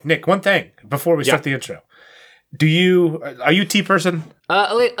Nick, one thing before we start the intro. Are you a tea person?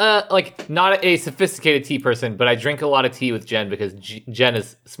 Like not a sophisticated tea person, but I drink a lot of tea with Jen because Jen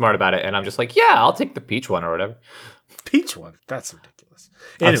is smart about it, and I'm just like, yeah, I'll take the peach one or whatever. Peach one? That's ridiculous.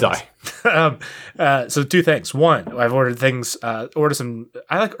 Anyways. I'm sorry. So two things. One, I've ordered some.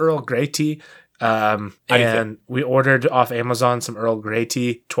 I like Earl Grey tea, and we ordered off Amazon some Earl Grey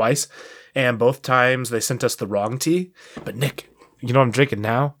tea twice, and both times they sent us the wrong tea. But Nick, you know what I'm drinking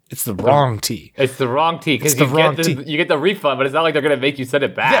now? It's the wrong tea. It's the wrong tea because you get the refund, but it's not like they're going to make you send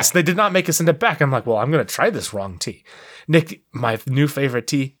it back. Yes, they did not make us send it back. I'm like, well, I'm going to try this wrong tea. Nick, my new favorite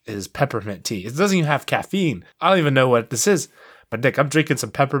tea is peppermint tea. It doesn't even have caffeine. I don't even know what this is. But Nick, I'm drinking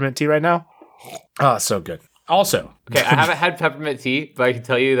some peppermint tea right now. Oh, so good. Also, okay, I haven't had peppermint tea, but I can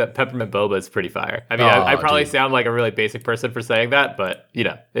tell you that peppermint boba is pretty fire. I mean, I probably sound like a really basic person for saying that, but it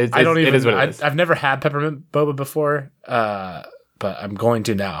is what it is. I've never had peppermint boba before, but I'm going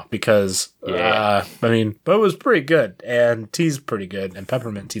to now because, boba's pretty good, and tea's pretty good, and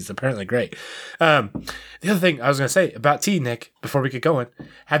peppermint tea's apparently great. The other thing I was going to say about tea, Nick, before we get going,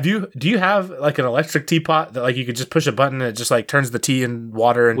 do you have like an electric teapot that like you could just push a button and it just like turns the tea and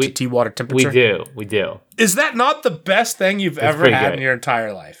water into tea water temperature? We do. Is that not the best thing you've ever had in your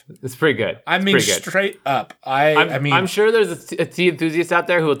entire life? It's pretty good. Straight up. I'm sure there's a tea enthusiast out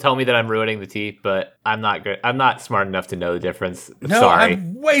there who will tell me that I'm ruining the tea, but I'm not good. I'm not smart enough to know the difference. Sorry.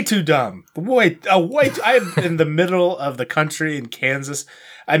 I'm way too dumb. I'm in the middle of the country in Kansas.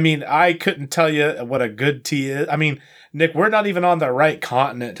 I mean, I couldn't tell you what a good tea is. I mean, Nick, we're not even on the right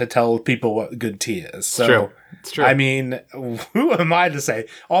continent to tell people what good tea is. So, it's true. I mean, who am I to say?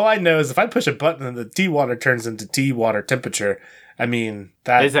 All I know is if I push a button and the tea water turns into tea water temperature, I mean,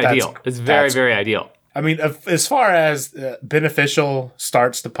 that's ideal. It's very, very ideal. I mean, as far as beneficial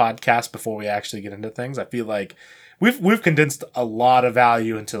starts the podcast before we actually get into things, I feel like we've condensed a lot of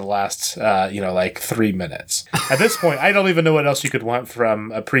value into the last, 3 minutes. At this point, I don't even know what else you could want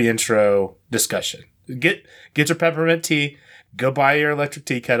from a pre-intro discussion. Get your peppermint tea, go buy your electric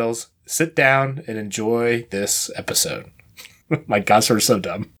tea kettles, sit down, and enjoy this episode. My gosh, we're so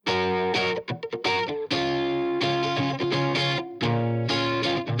dumb.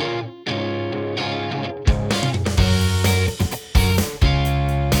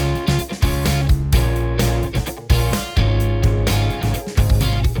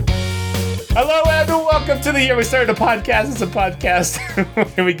 Hello and welcome to the year we started a podcast. It's a podcast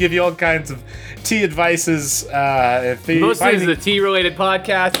where we give you all kinds of tea advices. Mostly it's a tea-related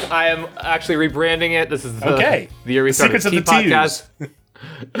podcast. I am actually rebranding it. This is the year we started a tea podcast.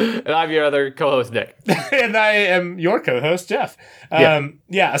 And I'm your other co-host, Nick. And I am your co-host, Jeff.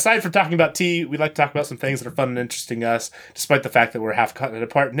 Aside from talking about tea, we like to talk about some things that are fun and interesting to us, despite the fact that we're half continent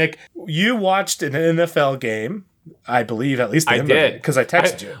apart. Nick, you watched an NFL game, I believe, at least the end of it, because I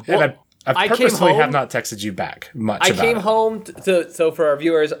texted you. I purposely have not texted you back much about it. I came home, so for our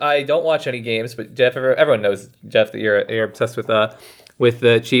viewers, I don't watch any games, but Jeff, everyone knows, Jeff, that you're obsessed with the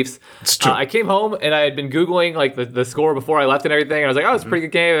Chiefs. It's true. I came home, and I had been Googling like the score before I left and everything, and I was like, oh, it's a pretty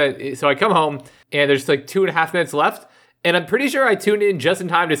good game. So I come home, and there's like 2.5 minutes left, and I'm pretty sure I tuned in just in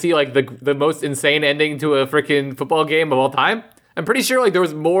time to see like the most insane ending to a freaking football game of all time. I'm pretty sure like there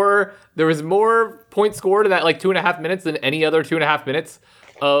was more points scored in that like 2.5 minutes than any other 2.5 minutes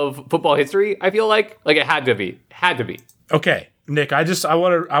of football history. I feel like it had to be. Okay, Nick, I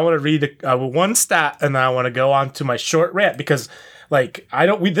want to read one stat and then I want to go on to my short rant because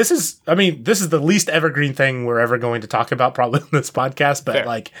this is the least evergreen thing we're ever going to talk about probably in this podcast, but Fair.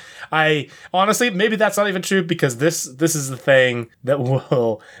 I honestly, maybe that's not even true because this is the thing that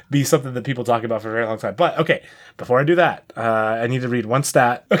will be something that people talk about for a very long time. But okay, before I do that, I need to read one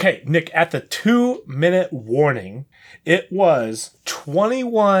stat. Okay, Nick, at the 2-minute warning, it was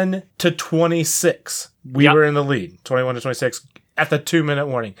 21-26. We were in the lead, 21-26 at the 2-minute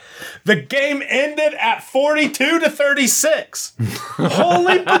warning. The game ended at 42-36.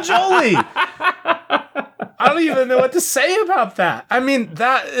 Holy pajoli! I don't even know what to say about that. Obviously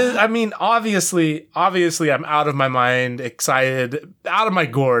I'm out of my mind, excited, out of my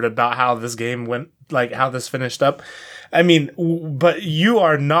gourd about how this game went, like how this finished up. But you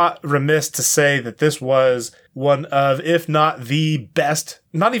are not remiss to say that this was one of, if not the best,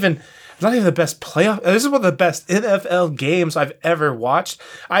 not even the best playoff. This is one of the best NFL games I've ever watched.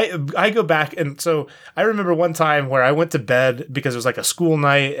 I go back, and so I remember one time where I went to bed because it was like a school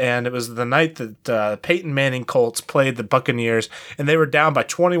night, and it was the night that Peyton Manning Colts played the Buccaneers, and they were down by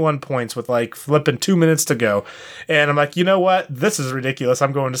 21 points with like flipping 2 minutes to go. And I'm like, you know what? This is ridiculous.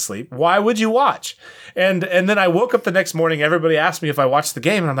 I'm going to sleep. Why would you watch? And then I woke up the next morning. Everybody asked me if I watched the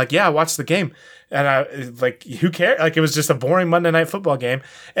game, and I'm like, yeah, I watched the game. And I like, who cares? Like, it was just a boring Monday Night Football game.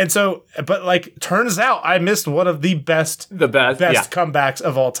 And so, but like, turns out I missed one of the best comebacks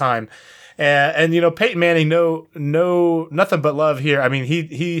of all time. And you know, Peyton Manning, no, nothing but love here. I mean,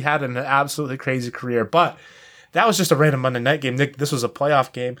 he had an absolutely crazy career, but that was just a random Monday night game. Nick, this was a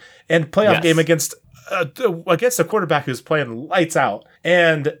playoff game, and game against a quarterback who's playing lights out.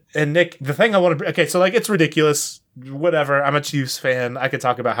 And Nick, the thing I want to okay, so like, it's ridiculous. Whatever. I'm a Chiefs fan. I could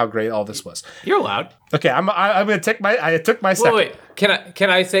talk about how great all this was. You're allowed. Okay, I'm gonna take I took my second. Wait. Can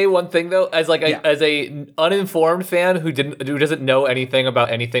I say one thing though? As like as a uninformed fan who doesn't know anything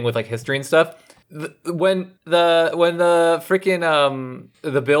about anything with like history and stuff. When the freaking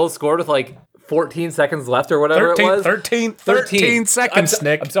the Bills scored with like 14 seconds left or whatever 13 seconds,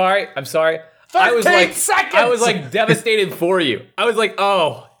 Nick. I'm sorry. 13 seconds. I was like devastated for you. I was like,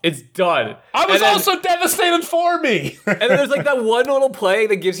 oh, it's done. I was also devastated for me. And then there's like that one little play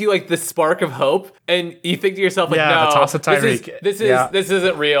that gives you like the spark of hope, and you think to yourself like, no, the toss of Tyreek. This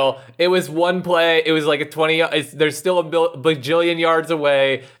isn't real. It was one play. It was like a 20. There's still a bajillion yards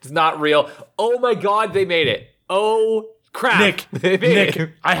away. It's not real. Oh my God, they made it. Oh crap, Nick.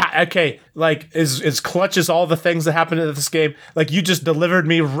 Okay. Like, as clutch as all the things that happened in this game, like, you just delivered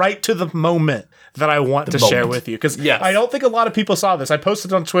me right to the moment that I want to share with you, because I don't think a lot of people saw this. I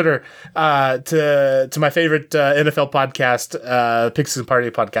posted on Twitter to my favorite NFL podcast, Picks and Party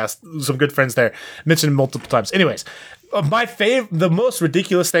podcast. Some good friends there, mentioned multiple times. Anyways, the most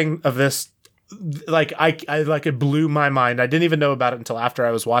ridiculous thing of this, like, I like, it blew my mind. I didn't even know about it until after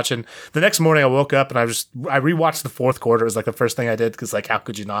I was watching. The next morning I woke up and I rewatched the fourth quarter. It was like the first thing I did, because like, how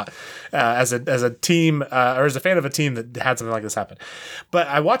could you not, as a team, or as a fan of a team that had something like this happen. But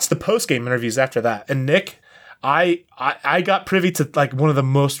I watched the post-game interviews after that, and Nick, I got privy to like one of the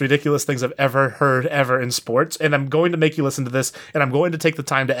most ridiculous things I've ever heard in sports, and I'm going to make you listen to this, and I'm going to take the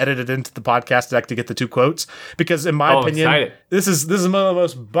time to edit it into the podcast deck to get the two quotes, because in my opinion, this is one of the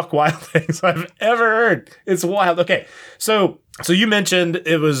most buck wild things I've ever heard. It's wild. Okay, so you mentioned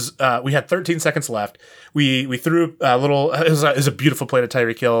it was we had 13 seconds left. We threw a little. It was a beautiful play to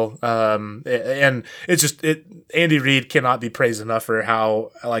Tyreek Hill, and it's just Andy Reid cannot be praised enough for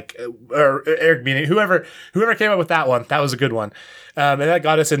how, like, or Eric Meaning, whoever came up with that one. That was a good one, and that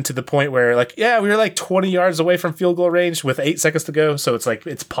got us into the point where, like, we were like 20 yards away from field goal range with 8 seconds to go. So it's like,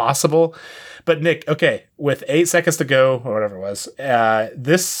 it's possible. But Nick, okay, with 8 seconds to go or whatever it was,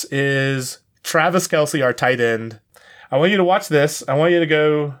 this is Travis KELCE, our tight end. I want you to watch this. I want you to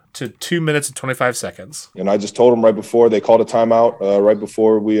go to 2 minutes and 25 seconds. And I just told them right before they called a timeout, right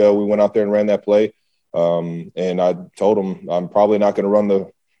before we went out there and ran that play. And I told them I'm probably not going to run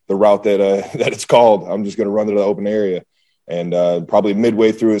the route that it's called. I'm just going to run to the open area. And probably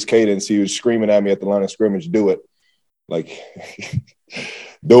midway through his cadence, he was screaming at me at the line of scrimmage, "Do it. Like,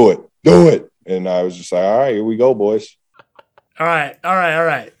 do it. And I was just like, all right, here we go, boys. All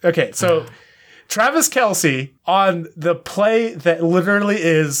right. Okay, so Travis KELCE on the play that literally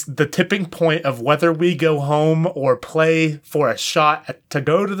is the tipping point of whether we go home or play for a shot to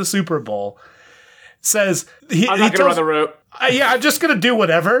go to the Super Bowl says I'm not going to run the route. I'm just going to do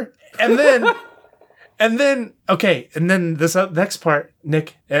whatever. And then and then this next part,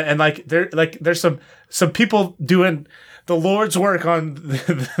 Nick, and like there's some people doing the Lord's work on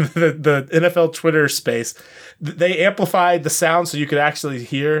the NFL Twitter space. They amplified the sound so you could actually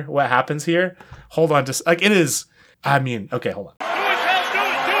hear what happens here. Hold on, just like it is. I mean, okay, hold on.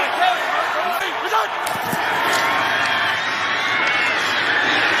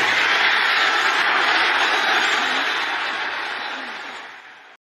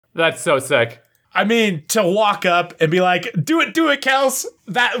 That's so sick. I mean, to walk up and be like, do it, KELCE,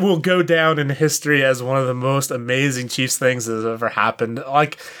 that will go down in history as one of the most amazing Chiefs things that has ever happened.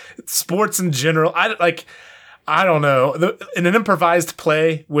 Like, sports in general, I don't know. In an improvised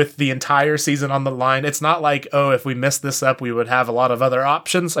play with the entire season on the line, it's not like, oh, if we messed this up, we would have a lot of other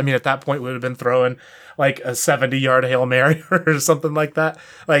options. I mean, at that point, we would have been throwing like a 70-yard Hail Mary or something like that,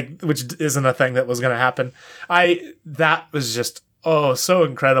 like, which isn't a thing that was going to happen. That was just... oh, so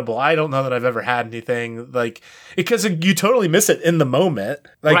incredible. I don't know that I've ever had anything like, because you totally miss it in the moment.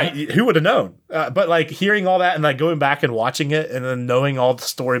 Like, right. Who would have known? But like hearing all that and like going back and watching it and then knowing all the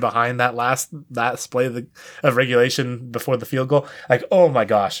story behind that play of regulation before the field goal, like, oh my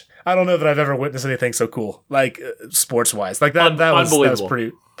gosh. I don't know that I've ever witnessed anything so cool, like sports wise. Like that was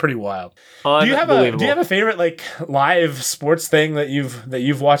pretty wild. Do you have a favorite like live sports thing that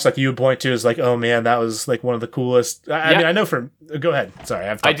you've watched, like you would point to as like, oh man, that was like one of the coolest? I mean, I know go ahead. Sorry,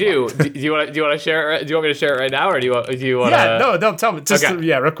 I do. Do you want to share it? Do you want me to share it right now, or do you want? Yeah, no, tell me. Just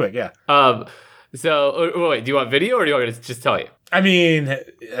real quick. Yeah. So wait, do you want video or do you want me to just tell you? I mean,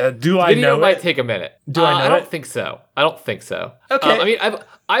 do I Video know might it? take a minute. Do I know I don't it? think so. I don't think so. Okay. I mean,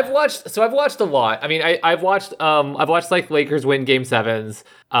 I've watched a lot. I mean, I've watched like Lakers win Game 7s.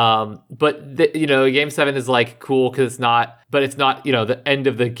 But Game 7 is like cool because it's not the end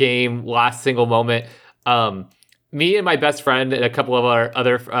of the game, last single moment. Me and my best friend and a couple of our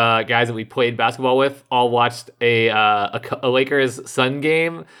other guys that we played basketball with all watched a Lakers Sun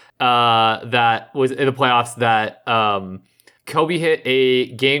game that was in the playoffs that Kobe hit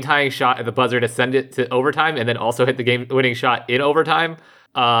a game-tying shot at the buzzer to send it to overtime, and then also hit the game-winning shot in overtime.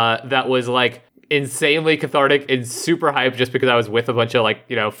 That was like insanely cathartic and super hyped just because I was with a bunch of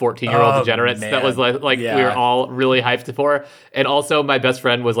 14-year-old degenerates man. that was we were all really hyped for. And also my best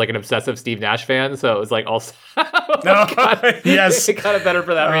friend was like an obsessive Steve Nash fan, so it was like also yes, it got it better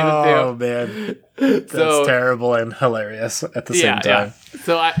for that reason too. Oh man, that's terrible and hilarious at the same time. Yeah.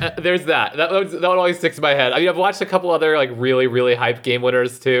 So there's that one always sticks in my head. I mean, I've watched a couple other like really really hyped game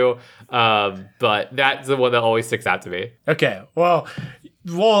winners too, but that's the one that always sticks out to me. Okay, well,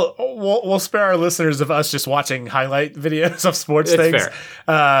 we'll spare our listeners of us just watching highlight videos of sports things.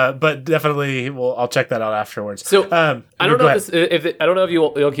 Fair. But definitely, I'll check that out afterwards. So I don't know if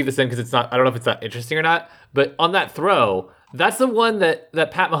you'll keep this in because it's not. I don't know if it's that interesting or not. But on that throw, that's the one that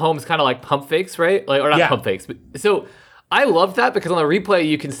Pat Mahomes kind of like pump fakes, right? Like, or not pump fakes. But, so I love that because on the replay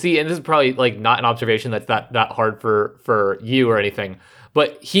you can see, and this is probably like not an observation that's that hard for you or anything.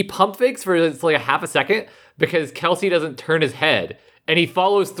 But he pump fakes for like a half a second because KELCE doesn't turn his head. And he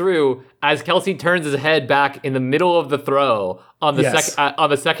follows through as KELCE turns his head back in the middle of the throw on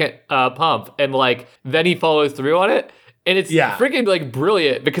the second pump, and like then he follows through on it, and it's freaking like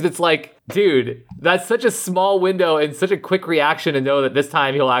brilliant because it's like, dude, that's such a small window and such a quick reaction to know that this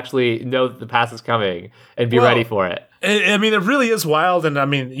time he'll actually know that the pass is coming and be ready for it. I mean, it really is wild, and I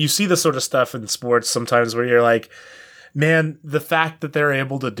mean, you see this sort of stuff in sports sometimes where you're like, man, the fact that they're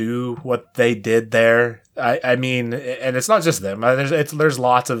able to do what they did there, I mean, and it's not just them. There's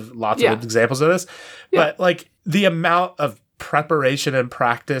lots of examples of this, but like the amount of preparation and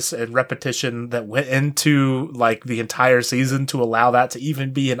practice and repetition that went into like the entire season to allow that to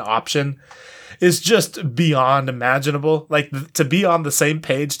even be an option is just beyond imaginable. Like to be on the same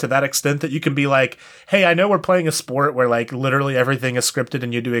page to that extent that you can be like, hey, I know we're playing a sport where like literally everything is scripted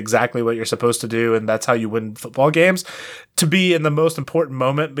and you do exactly what you're supposed to do and that's how you win football games. To be in the most important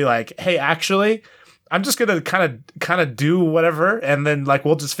moment, be like, hey, actually, I'm just gonna kind of do whatever, and then like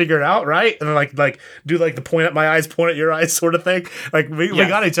we'll just figure it out, right? And then like do like the point at my eyes, point at your eyes sort of thing. Like we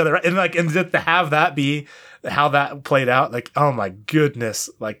got each other, right? And just to have that be how that played out, like, oh my goodness,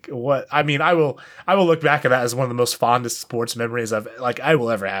 like what? I mean, I will look back at that as one of the most fondest sports memories I will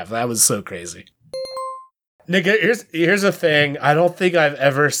ever have. That was so crazy. Nick, here's a thing I don't think I've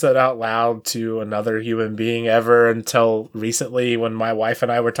ever said out loud to another human being ever until recently when my wife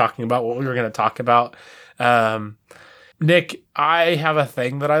and I were talking about what we were going to talk about. Nick, I have a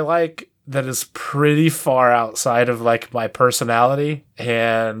thing that I like that is pretty far outside of like my personality,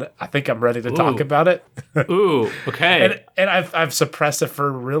 and I think I'm ready to talk about it. Ooh, okay. and I've suppressed it for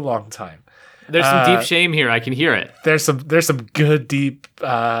a real long time. There's some deep shame here. I can hear it. There's some good deep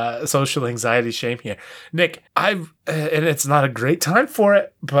social anxiety shame here, Nick. And it's not a great time for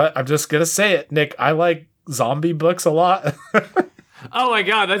it, but I'm just gonna say it, Nick. I like zombie books a lot. Oh my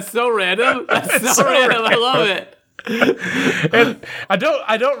god, that's so random. That's so random. I love it. And I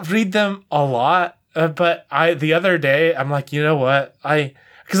don't read them a lot, but the other day I'm like, you know what?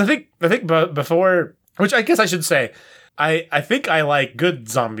 Because I think before, which I guess I should say, I think I like good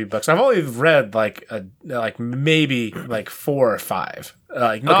zombie books. I've only read maybe 4 or 5.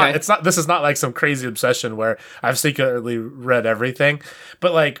 This is not like some crazy obsession where I've secretly read everything,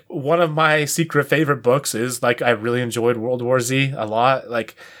 but like one of my secret favorite books is like I really enjoyed World War Z a lot.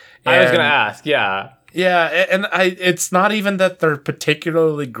 Like, I was gonna ask, yeah, and it's not even that they're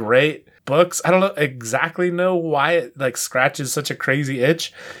particularly great books. I don't exactly know why it like scratches such a crazy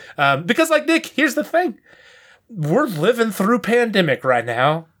itch, because like Nick, here's the thing. We're living through pandemic right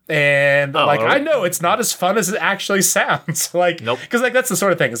now, and I know it's not as fun as it actually sounds. Like, nope. Because like that's the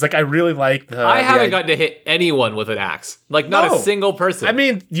sort of thing. It's like I really like I haven't gotten to hit anyone with an axe. Like not a single person. I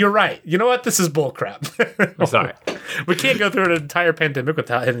mean, you're right. You know what? This is bullcrap. I'm sorry. We can't go through an entire pandemic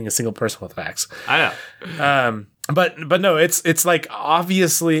without hitting a single person with an axe. I know. But no, it's like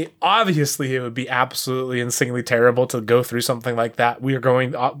obviously it would be absolutely insanely terrible to go through something like that. We are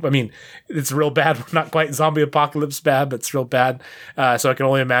going. I mean, it's real bad. We're not quite zombie apocalypse bad, but it's real bad. So I can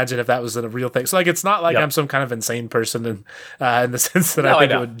only imagine if that was a real thing. So like, it's not like I'm some kind of insane person in the sense that I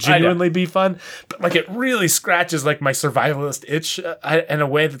think it would genuinely be fun. But like, it really scratches like my survivalist itch in a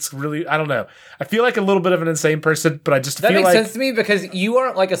way that's really, I don't know. I feel like a little bit of an insane person, but I just that feel makes like sense to me because you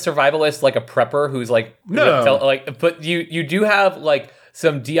aren't like a survivalist, like a prepper who's like but you do have like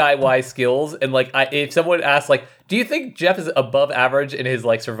some DIY skills, and like if someone asks like, do you think Jeff is above average in his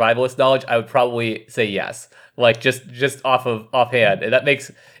like survivalist knowledge, I would probably say yes, like just offhand, and it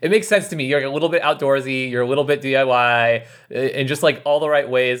makes sense to me. You're like a little bit outdoorsy, you're a little bit DIY, and just like all the right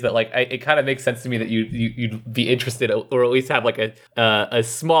ways that like it kind of makes sense to me that you'd be interested, or at least have like a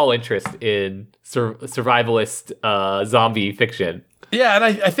small interest in survivalist zombie fiction. Yeah, and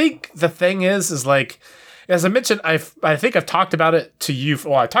I think the thing is like, as I mentioned, I think I've talked about it to you.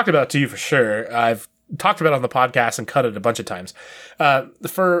 Well, I talked about it to you for sure. I've talked about it on the podcast and cut it a bunch of times.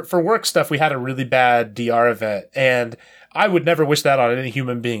 For work stuff, we had a really bad DR event, and I would never wish that on any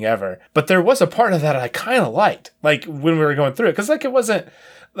human being ever. But there was a part of that I kind of liked, like when we were going through it, because like it wasn't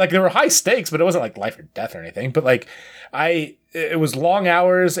like there were high stakes, but it wasn't like life or death or anything. But like it was long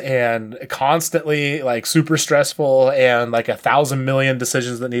hours and constantly like super stressful, and like 1,000 million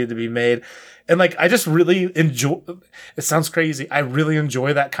decisions that needed to be made. And like, I just really enjoy, it sounds crazy, I really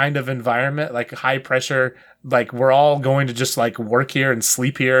enjoy that kind of environment, like high pressure, like we're all going to just like work here and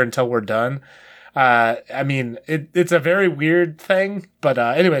sleep here until we're done. I mean, it's a very weird thing, but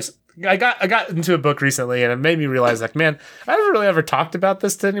anyways, I got into a book recently, and it made me realize like, man, I haven't really ever talked about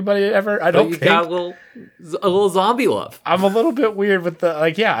this to anybody ever. I don't think. Got a little zombie love. I'm a little bit weird with the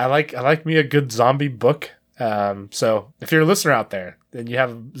like, yeah, I like me a good zombie book. So if you're a listener out there, then you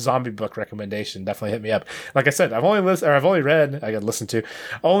have a zombie book recommendation, definitely hit me up. Like I said, I've only read a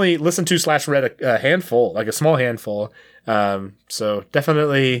handful, like a small handful. So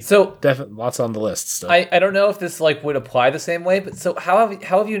definitely lots on the list still. I don't know if this like would apply the same way, but so how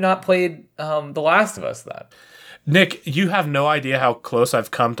have you not played The Last of Us then? Nick, you have no idea how close I've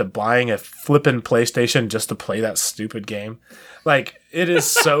come to buying a flippin' PlayStation just to play that stupid game. Like, it is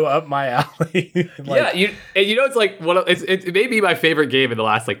so up my alley. Like, yeah, it's like it may be my favorite game in the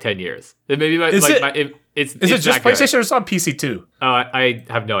last like 10 years. It may be is it just PlayStation, or it's on PC too? Oh, I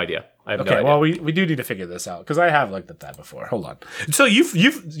have no idea. Okay, well, we do need to figure this out, because I have looked at that before. Hold on. So you've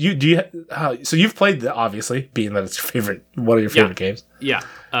played obviously, being that it's your favorite, one of your favorite games. Yeah.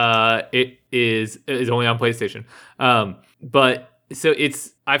 It is only on PlayStation. But so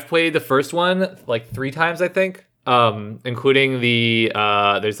I've played the first one like 3 times, I think. Including the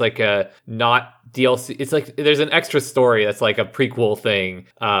there's like a not DLC. It's like there's an extra story that's like a prequel thing.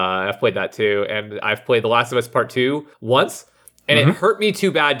 I've played that too, and I've played The Last of Us Part 2 once. And it hurt me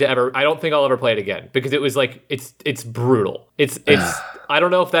too bad to ever. I don't think I'll ever play it again, because it was like it's brutal. It's I don't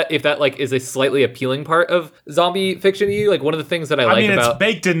know if that like is a slightly appealing part of zombie fiction to you. Like, one of the things that I mean, it's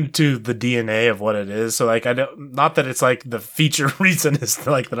baked into the DNA of what it is. So like, I don't, not that it's like the feature reason is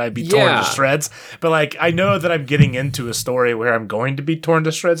like that I'd be torn to shreds, but like I know that I'm getting into a story where I'm going to be torn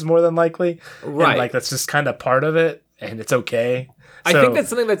to shreds more than likely. Right. And like, that's just kind of part of it, and it's okay. I think that's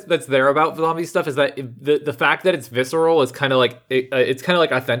something that's there about zombie stuff, is that the fact that it's visceral is kind of like it's kind of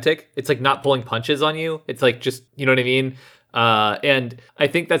like authentic. It's like not pulling punches on you. It's like, just, you know what I mean? And I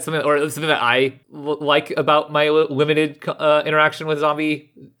think that's something that I like about my limited interaction with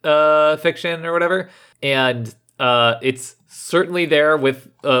zombie fiction or whatever. And it's certainly there with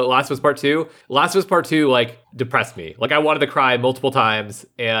Last of Us Part 2. Last of Us Part 2 like depressed me. Like, I wanted to cry multiple times,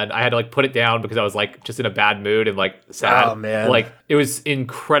 and I had to like put it down because I was like just in a bad mood and like sad. Oh man. Like, it was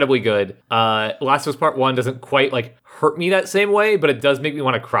incredibly good. Last of Us Part 1 doesn't quite like hurt me that same way, but it does make me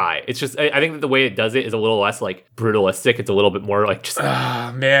want to cry. It's just, I think that the way it does it is a little less like brutalistic. It's a little bit more like just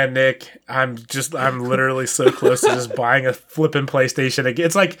man, Nick, I'm literally so close to just buying a flipping PlayStation again.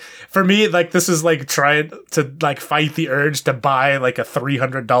 It's like, for me, like, this is like trying to like fight the urge to buy like a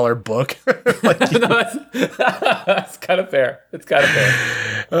 $300 book. Like, that's kind of fair. It's kind of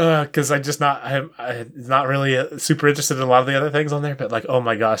fair. Because I'm not really super interested in a lot of the other things on there, but like, oh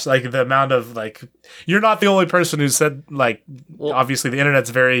my gosh, like the amount of like, you're not the only person who said like, obviously the internet's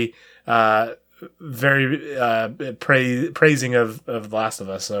very praising of The Last of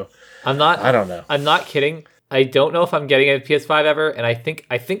Us. So I don't know. I'm not kidding. I don't know if I'm getting a PS5 ever, and I think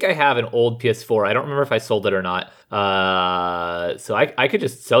I have an old PS4. I don't remember if I sold it or not. So I could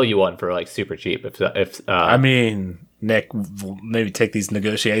just sell you one for like super cheap if I mean, Nick, we'll maybe take these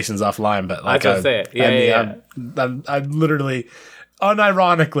negotiations offline, but like, I was gonna say it. Yeah. I'm literally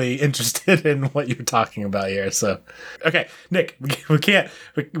unironically interested in what you're talking about here. So, okay, Nick, we can't.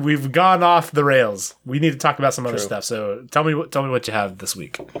 We've gone off the rails. We need to talk about some other stuff. So, tell me what you have this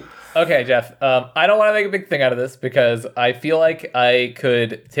week. Okay, Jeff. I don't want to make a big thing out of this because I feel like I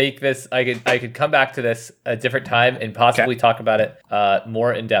could take this. I could come back to this a different time and possibly talk about it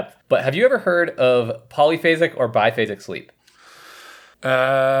more in depth. But have you ever heard of polyphasic or biphasic sleep?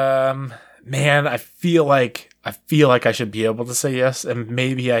 Man, I feel like I should be able to say yes, and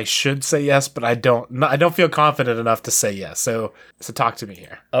maybe I should say yes, but I don't feel confident enough to say yes. So talk to me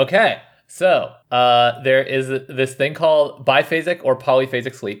here. Okay. So, there is this thing called biphasic or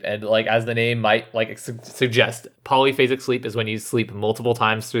polyphasic sleep, and like as the name might suggest, polyphasic sleep is when you sleep multiple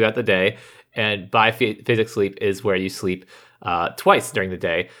times throughout the day, and biphasic sleep is where you sleep twice during the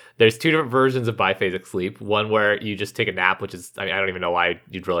day. There's two different versions of biphasic sleep. One where you just take a nap, which is, I don't even know why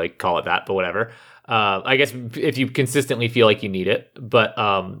you'd really call it that, but whatever. I guess if you consistently feel like you need it, but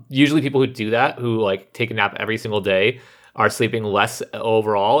usually people who do that, who like take a nap every single day, are sleeping less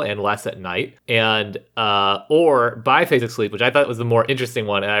overall and less at night. And or biphasic sleep, which I thought was the more interesting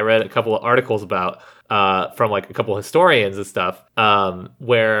one, and I read a couple of articles about from like a couple of historians and stuff,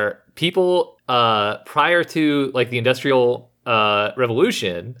 where people prior to like the Industrial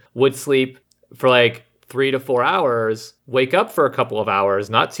Revolution would sleep for like 3 to 4 hours, wake up for a couple of hours,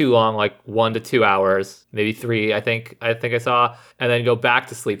 not too long, like 1 to 2 hours, maybe 3, I think I saw, and then go back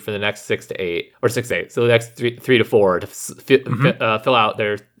to sleep for the next 6 to 8, or 6 to 8. So the next 3 to 4 to fill out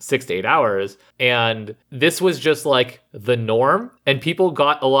their 6 to 8 hours. And this was just like the norm, and people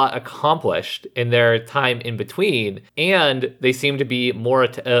got a lot accomplished in their time in between, and they seem to be more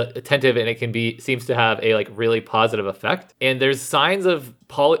attentive, and it seems to have a like really positive effect. And there's signs of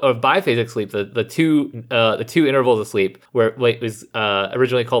biphasic sleep, the two intervals of sleep, where it was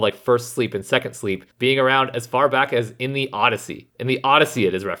originally called like first sleep and second sleep, being around as far back as in the Odyssey. In the Odyssey,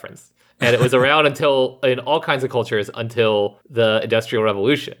 it is referenced. And it was around in all kinds of cultures until the Industrial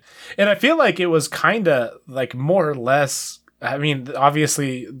Revolution. And I feel like it was kind of like more or less, I mean,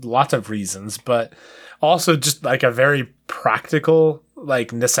 obviously lots of reasons, but also just like a very practical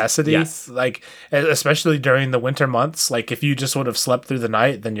like necessity. Yes. Like especially during the winter months, like if you just would have slept through the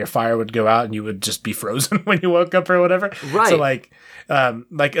night, then your fire would go out and you would just be frozen when you woke up or whatever. Right. So like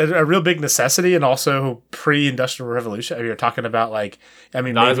a real big necessity. And also pre-industrial revolution, you're talking about like, I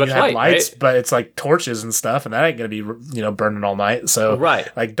mean, not maybe as much you had lights, right? but it's like torches and stuff, and that ain't gonna be burning all night. So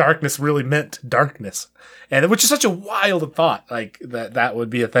right, like darkness really meant darkness. And which is such a wild thought, like that would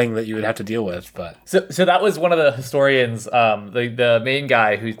be a thing that you would have to deal with. But so that was one of the historians, the main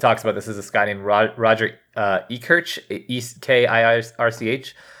guy who talks about this is this guy named Roger Ekirch,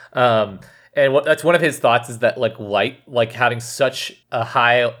 Kirch. And that's one of his thoughts is that like light, like having such a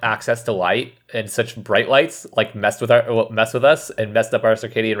high access to light and such bright lights, like messed with us and messed up our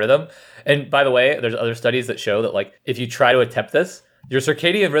circadian rhythm. And by the way, there's other studies that show that like if you try to attempt this, your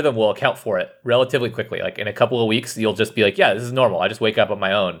circadian rhythm will account for it relatively quickly. Like in a couple of weeks, you'll just be like, yeah, this is normal. I just wake up on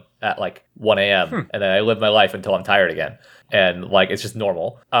my own at like 1 a.m. And then I live my life until I'm tired again. And like, it's just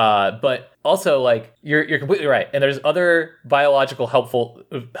normal. But also like, you're completely right. And there's other biological helpful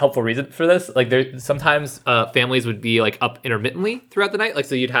reason for this. Like sometimes families would be like up intermittently throughout the night. Like,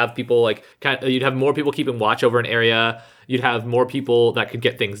 so you'd have people like, you'd have more people keeping watch over an area. You'd have more people that could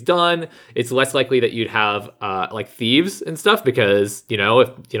get things done. It's less likely that you'd have like thieves and stuff because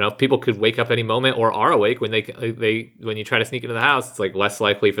if people could wake up any moment or are awake when when you try to sneak into the house, it's like less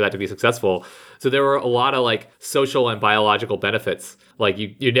likely for that to be successful. So there were a lot of like social and biological benefits. Like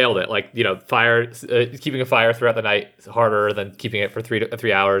you nailed it. Like fire, keeping a fire throughout the night is harder than keeping it for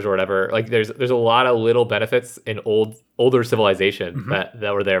 3 hours or whatever. Like there's a lot of little benefits in older civilization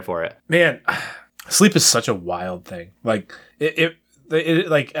that were there for it. Man. Sleep is such a wild thing. Like it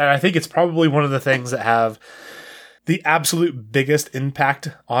like, and I think it's probably one of the things that have the absolute biggest impact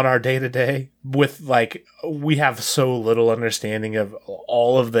on our day to day. With like, we have so little understanding of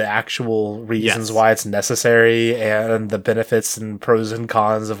all of the actual reasons why it's necessary and the benefits and pros and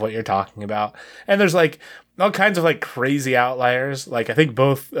cons of what you're talking about. And there's like all kinds of like crazy outliers. Like I think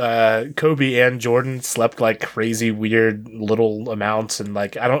both Kobe and Jordan slept like crazy, weird little amounts, and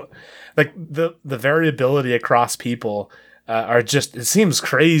like I don't. Like the variability across people are just, it seems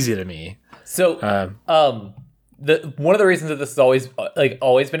crazy to me. So one of the reasons that this has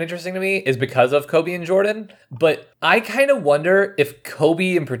always been interesting to me is because of Kobe and Jordan. But I kind of wonder if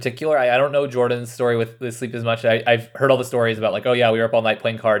Kobe in particular, I don't know Jordan's story with sleep as much. I've heard all the stories about like, oh yeah, we were up all night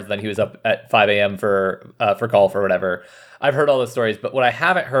playing cards, and then he was up at 5 a.m. for golf or whatever. I've heard all those stories, but what I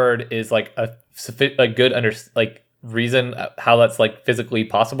haven't heard is like a good reason how that's like physically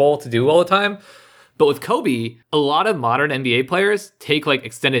possible to do all the time. But with Kobe, a lot of modern NBA players take like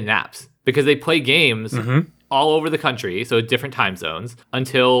extended naps because they play games all over the country, so different time zones,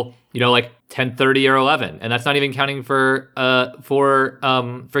 until, like 10:30 or 11. And that's not even counting for freaking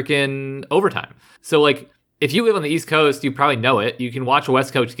overtime. So like, if you live on the East Coast, you probably know it. You can watch a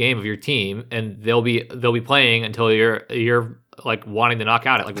West Coast game of your team, and they'll be playing until you're like wanting to knock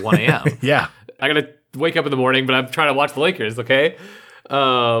out at like 1 a.m. Yeah. I gotta wake up in the morning, but I'm trying to watch the Lakers, okay?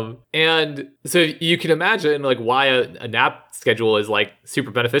 And so you can imagine like why a nap schedule is like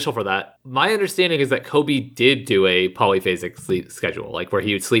super beneficial for that. My understanding is that Kobe did do a polyphasic sleep schedule, like where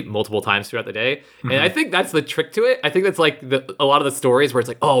he would sleep multiple times throughout the day. And I think that's the trick to it. I think that's like a lot of the stories where it's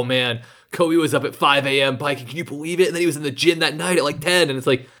like, oh man, Kobe was up at 5 a.m. biking. Can you believe it? And then he was in the gym that night at like 10. And it's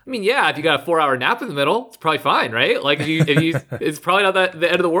like, I mean, yeah, if you got a 4-hour nap in the middle, it's probably fine, right? Like if you it's probably not the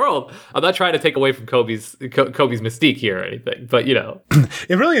end of the world. I'm not trying to take away from Kobe's mystique here or anything, but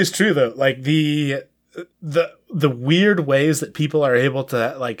It really is true though. Like the weird ways that people are able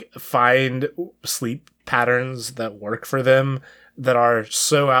to like find sleep patterns that work for them that are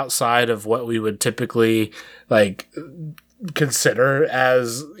so outside of what we would typically like consider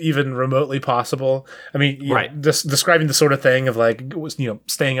as even remotely possible. I mean, describing the sort of thing of like,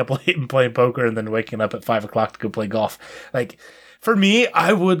 staying up late and playing poker and then waking up at 5 o'clock to go play golf. Like, for me,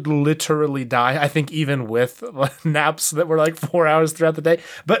 I would literally die. I think even with naps that were like 4 hours throughout the day.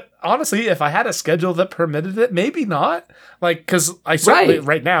 But honestly, if I had a schedule that permitted it, maybe not. Like, because I certainly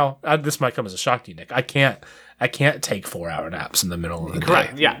right now, this might come as a shock to you, Nick. I can't take 4-hour naps in the middle of the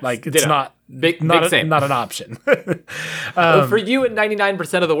Correct. day. Yeah. Like it's not an option. For you and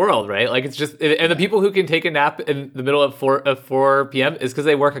 99% of the world, right? Like it's just, and the people who can take a nap in the middle of 4 p.m. is because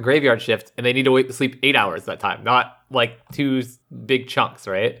they work a graveyard shift and they need to sleep 8 hours that time, not like 2 big chunks,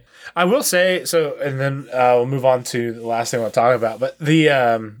 right? I will say so, and then we'll move on to the last thing I want to talk about. But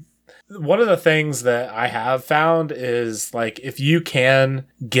the one of the things that I have found is like if you can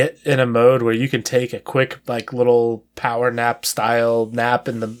get in a mode where you can take a quick like little power nap style nap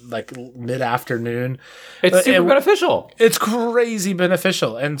in the like mid-afternoon, it's super beneficial. It's crazy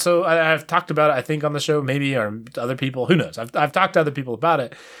beneficial. And so I've talked about it, I think, on the show, maybe, or other people, who knows. I've talked to other people about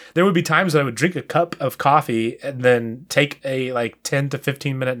it. There would be times that I would drink a cup of coffee and then take a like 10 to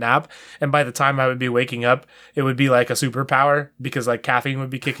 15 minute nap. And by the time I would be waking up, it would be like a superpower because like caffeine would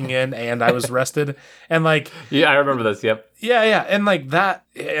be kicking in and I was rested. And like, yeah, I remember this. Yep. Yeah. And like that,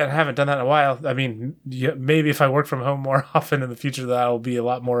 I haven't done that in a while. I mean, maybe if I work from home more often in the future, that'll be a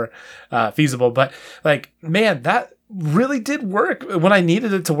lot more feasible. But like, man, that really did work when I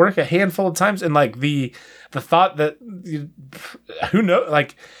needed it to work a handful of times. And like the thought that, who knows,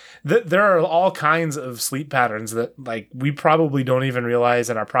 like there are all kinds of sleep patterns that like we probably don't even realize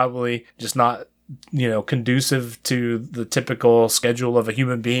and are probably just not conducive to the typical schedule of a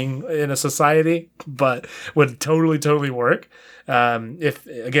human being in a society, but would totally work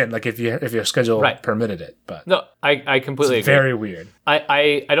if your schedule permitted it. But no, I completely agree. Very weird.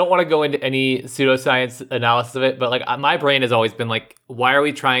 I don't want to go into any pseudoscience analysis of it, but like my brain has always been like, why are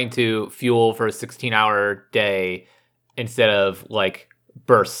we trying to fuel for a 16-hour day instead of like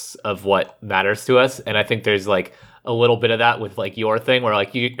bursts of what matters to us? And I think there's like a little bit of that with like your thing where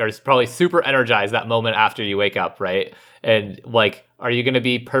like you are probably super energized that moment after you wake up, right? And like, are you going to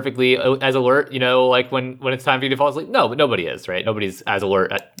be perfectly as alert, like when it's time for you to fall asleep? No, but nobody is, right? Nobody's as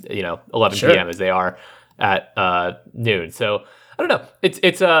alert at 11 p.m. as they are at noon. So I don't know.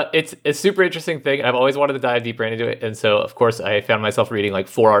 It's a super interesting thing. I've always wanted to dive deeper into it, and so of course I found myself reading like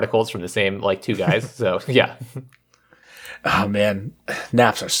 4 articles from the same like 2 guys. So yeah. Oh man,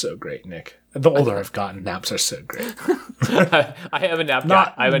 naps are so great, Nick. The older I've gotten, naps are so great. I have a nap.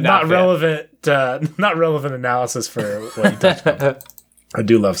 Not relevant analysis for what you touched on. I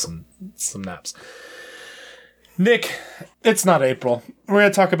do love some naps. Nick, it's not April. We're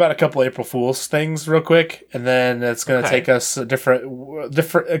going to talk about a couple April Fool's things real quick, and then it's going to take us a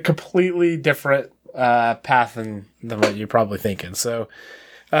completely different path than what you're probably thinking. So,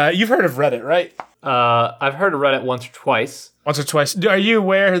 you've heard of Reddit, right? I've heard of Reddit once or twice. Are you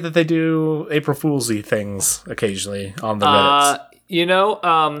aware that they do April Fool's-y things occasionally on the Reddits?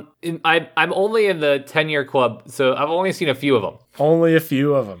 I'm only in the 10-year club, so I've only seen a few of them. Only a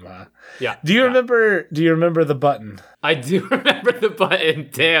few of them, huh? Yeah. Do you remember the button? I do remember the button.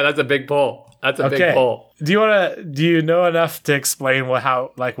 Damn, that's a big pull. Big pull. Do you know enough to explain what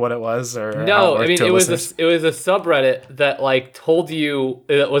it was, or no? I mean, it was a subreddit that like told you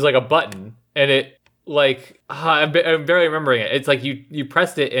it was like a button, and it like I'm barely remembering it. It's like you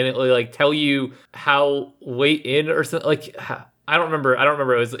pressed it and it would like tell you how weight in or something. Like I don't remember.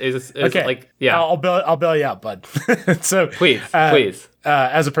 It was okay. Like yeah. I'll bail you out, bud. So please.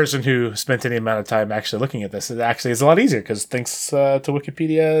 as a person who spent any amount of time actually looking at this, it actually is a lot easier because thanks to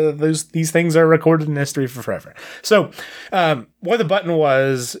Wikipedia, these things are recorded in history for forever. So what the button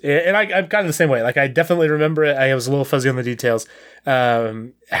was, and I'm kind of the same way. Like I definitely remember it. I was a little fuzzy on the details.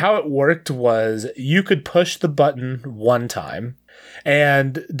 How it worked was you could push the button one time,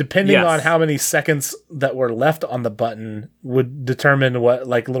 and depending on how many seconds that were left on the button would determine what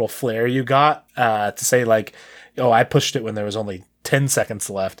like little flare you got to say like, oh, I pushed it when there was only 10 seconds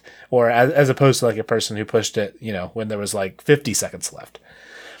left, or as opposed to like a person who pushed it, when there was like 50 seconds left.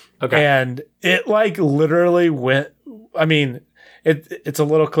 Okay. And it like literally went, I mean, it's a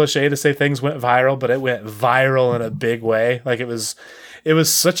little cliche to say things went viral, but it went viral in a big way. Like it was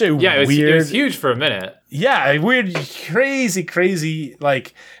such a weird... it was huge for a minute. Yeah, a weird, crazy,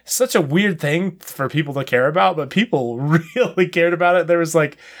 like such a weird thing for people to care about, but people really cared about it. There was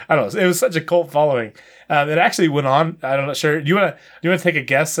like, I don't know, it was such a cult following. It actually went on. I'm not sure. Do you want to take a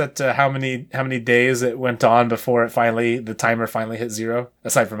guess at how many days it went on before the timer finally hit zero?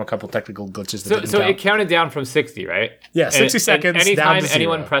 Aside from a couple technical glitches. So it counted down from 60, right? Yeah, 60 seconds. And anytime down to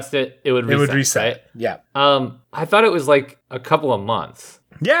anyone pressed it, it would reset. Right? Yeah. I thought it was like a couple of months.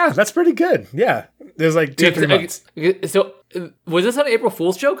 Yeah, that's pretty good. Yeah, it was like 2-3 months. So was this an April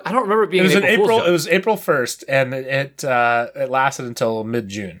Fool's joke? I don't remember it being. It was April 1st, and it lasted until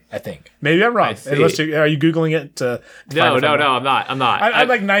mid-June, I think. Maybe I'm wrong. Are you googling it? No, I'm not. I'm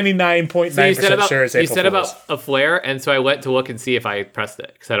like 99.9% sure it's April. You said about a flare, and so I went to look and see if I pressed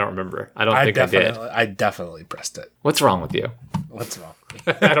it because I don't remember. I did. I definitely pressed it. What's wrong with you? What's wrong?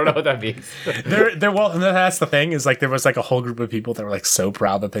 I don't know what that means. Well, that's the thing is like there was like a whole group of people that were like so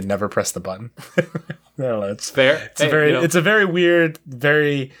proud that they never pressed the button. I don't know. It's fair. It's a very weird,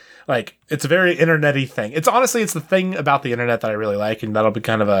 it's a very internet-y thing. It's the thing about the internet that I really like, and that'll be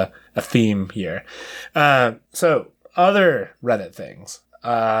kind of a theme here. So other Reddit things.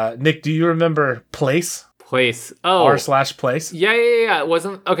 Nick, do you remember Place? Place. Oh. r/place? Yeah. It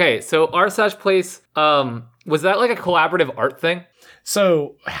wasn't okay. So r/place. Was that like a collaborative art thing?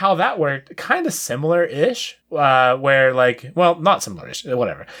 So how that worked, kind of similar-ish, where like, well, not similar-ish,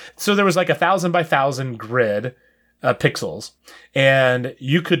 whatever. So there was like 1,000 by 1,000 grid pixels, and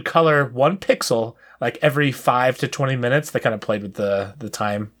you could color one pixel like every 5 to 20 minutes. They kind of played with the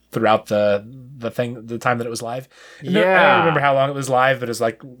time throughout the time that it was live. I don't remember how long it was live, but it was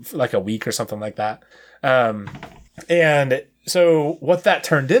like a week or something like that. And so what that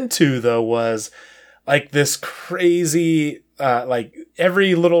turned into though was like this crazy, like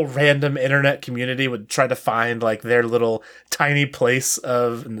every little random internet community would try to find like their little tiny place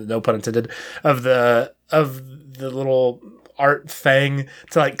of, no pun intended, of the little art thing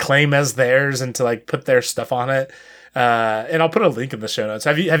to like claim as theirs and to like put their stuff on it. And I'll put a link in the show notes.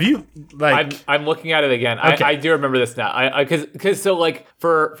 Have you like? I'm looking at it again. Okay. I do remember this now. Because so like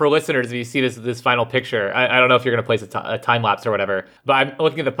for listeners, if you see this final picture, I don't know if you're gonna place a time lapse or whatever, but I'm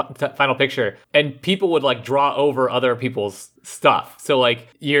looking at the final picture, and people would like draw over other people's stuff. So like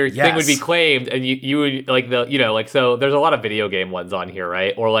your thing would be claimed, and you would like so there's a lot of video game ones on here,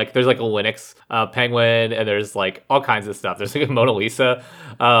 right? Or like there's like a Linux penguin, and there's like all kinds of stuff. There's like a Mona Lisa,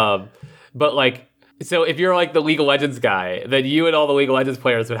 but like. So if you're like the League of Legends guy, then you and all the League of Legends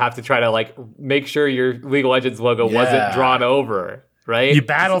players would have to try to like make sure your League of Legends logo wasn't drawn over, right? You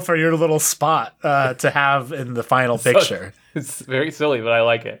battle for your little spot to have in the final picture. It's very silly, but I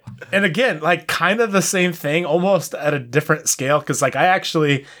like it. And again, like kind of the same thing, almost at a different scale. Because like I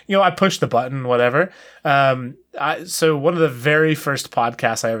actually, I pushed the button, whatever. So one of the very first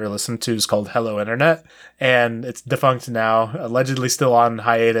podcasts I ever listened to is called Hello Internet, and it's defunct now, allegedly still on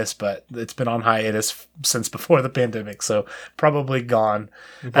hiatus, but it's been on hiatus since before the pandemic, so probably gone.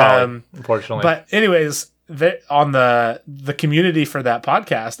 Unfortunately. But anyways, on the community for that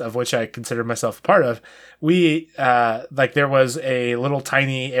podcast, of which I consider myself a part of, we there was a little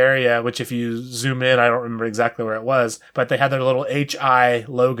tiny area, which if you zoom in, I don't remember exactly where it was, but they had their little HI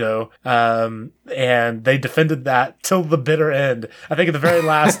logo, and they defended that till the bitter end. I think at the very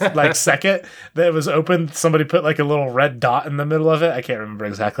last second that it was open, somebody put like a little red dot in the middle of it. I can't remember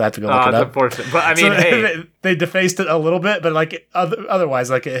exactly. I have to go look it up. Unfortunate. But I mean, so they defaced it a little bit, but like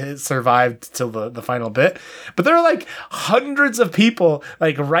otherwise, like it survived till the final bit. But there are like hundreds of people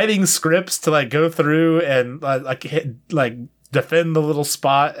like writing scripts to like go through and defend the little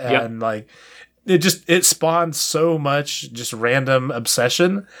spot, and like it spawned so much just random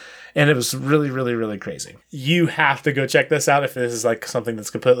obsession. And it was really, really, really crazy. You have to go check this out if this is like something that's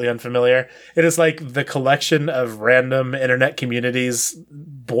completely unfamiliar. It is like the collection of random internet communities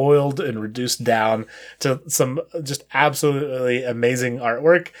boiled and reduced down to some just absolutely amazing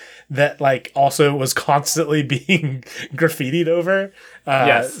artwork that like also was constantly being graffitied over.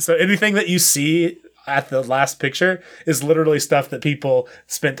 Yes. So anything that you see at the last picture is literally stuff that people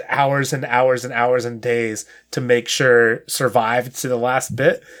spent hours and hours and hours and days to make sure survived to the last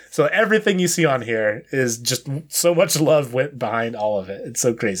bit. So everything you see on here is just so much love went behind all of it. It's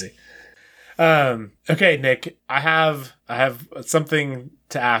so crazy. Okay, Nick, I have something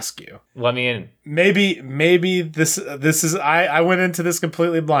to ask you. Let me in. Maybe this is I went into this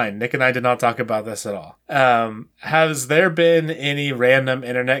completely blind. Nick and I did not talk about this at all. Has there been any random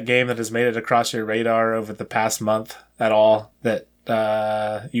internet game that has made it across your radar over the past month at all that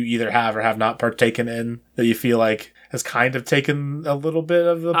you either have or have not partaken in that you feel like has kind of taken a little bit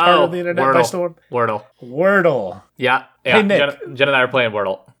of the part of the internet by storm? Wordle. Yeah. Hey, Nick. Jen and I are playing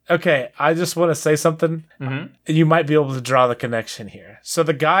Wordle. Okay, I just want to say something. Mm-hmm. You might be able to draw the connection here. So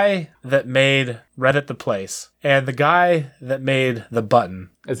the guy that made Reddit the place and the guy that made the button.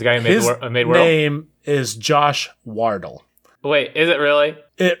 Is the guy who made Wordle? Name is Josh Wardle. Wait, is it really?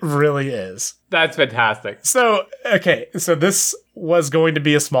 It really is. That's fantastic. So, okay, so this was going to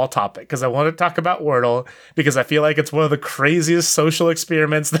be a small topic because I want to talk about Wordle because I feel like it's one of the craziest social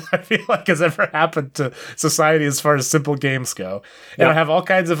experiments that I feel like has ever happened to society as far as simple games go. And I have all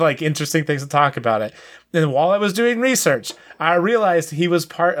kinds of like interesting things to talk about it. And while I was doing research, I realized he was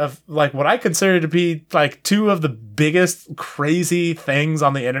part of like what I consider to be like two of the biggest crazy things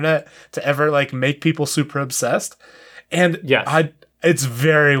on the internet to ever like make people super obsessed. And yes. It's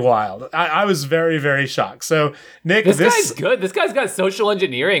very wild. I was very, very shocked. So, Nick, this guy's good. This guy's got social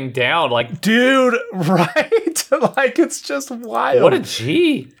engineering down. Like, dude, right? Like, it's just wild. What a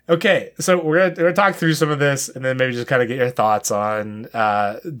G. Okay, so we're gonna talk through some of this, and then maybe just kind of get your thoughts on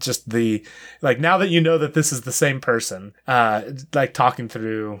just the like now that you know that this is the same person. Like talking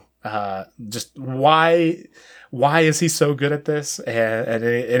through just why is he so good at this and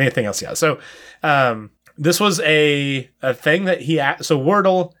anything else? Yeah. So. This was a thing that so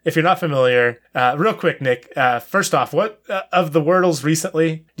Wordle, if you're not familiar, real quick, Nick, first off, what of the Wordles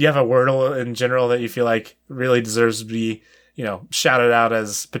recently, do you have a Wordle in general that you feel like really deserves to be, shouted out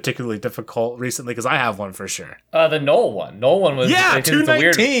as particularly difficult recently? Because I have one for sure. The Null one. Null one was... Yeah,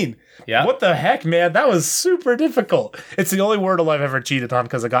 219. Yeah. What the heck, man? That was super difficult. It's the only Wordle I've ever cheated on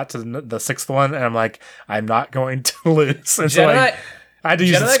because I got to the sixth one and I'm like, I'm not going to lose. And so I had to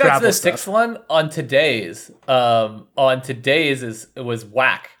use the Scrabble got to the stuff. sixth one on today's. It was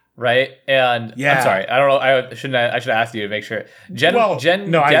whack, right? And yeah. I'm sorry, I don't know. I should ask you to make sure. Jen I'm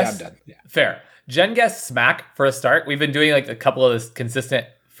done. Yeah. Fair. Jen guessed smack for a start. We've been doing like a couple of this consistent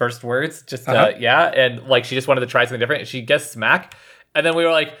first words, just and like she just wanted to try something different. And she guessed smack, and then we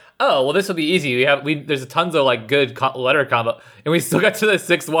were like, oh, well, this will be easy. There's tons of like good letter combo, and we still got to the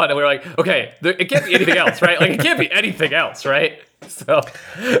sixth one, and we were like, okay, it can't be anything else, right? Like it can't be anything else, right? So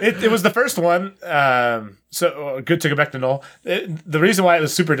it was the first one. So good to go back to Null. The reason why it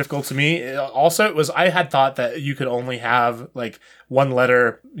was super difficult to me also was I had thought that you could only have like one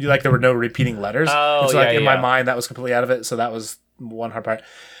letter, like there were no repeating letters. Oh, and so in my mind that was completely out of it. So that was one hard part.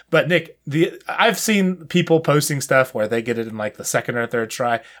 But Nick, I've seen people posting stuff where they get it in like the second or third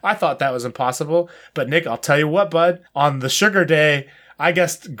try. I thought that was impossible. But Nick, I'll tell you what, bud, on the sugar day, I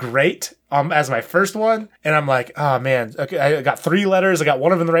guessed great as my first one. And I'm like, oh man, okay, I got 3 letters. I got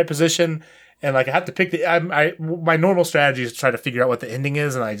one of them in the right position. And like I had to pick my normal strategy is to try to figure out what the ending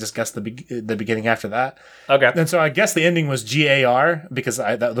is. And I just guessed the beginning after that. Okay. And so I guess the ending was GAR because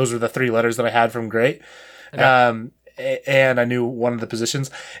those were the 3 letters that I had from great. Okay. And I knew one of the positions.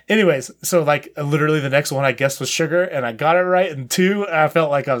 Anyways, so like literally the next one I guessed was sugar, and I got it right in 2. I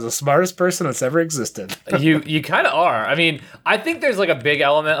felt like I was the smartest person that's ever existed. You kind of are. I mean, I think there's like a big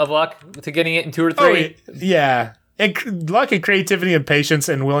element of luck to getting it in 2 or 3. Oh, yeah. And luck and creativity and patience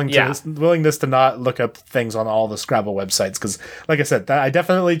and willingness to not look up things on all the Scrabble websites. Because, like I said, I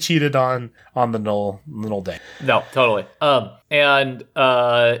definitely cheated on the null day. No, totally.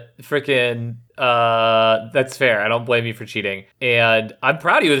 That's fair. I don't blame you for cheating. And I'm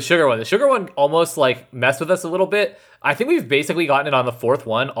proud of you with the sugar one. The sugar one almost like messed with us a little bit. I think we've basically gotten it on the 4th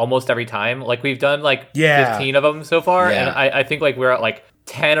one almost every time. Like we've done like 15 of them so far. Yeah. And I think like we're at like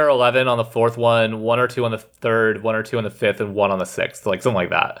 10 or 11 on the 4th one, 1 or 2 on the 3rd, 1 or 2 on the 5th, and 1 on the 6th, like something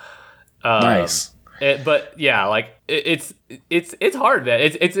like that. Nice. But yeah, like it's hard, man.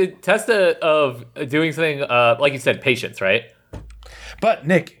 It's a test of doing something like you said, patience, right? But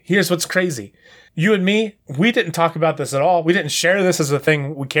Nick, here's what's crazy. you and me, we didn't talk about this at all. We didn't share this as a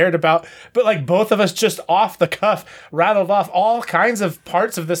thing we cared about. But like both of us just off the cuff rattled off all kinds of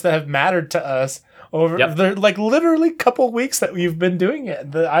parts of this that have mattered to us over the like literally couple weeks that we've been doing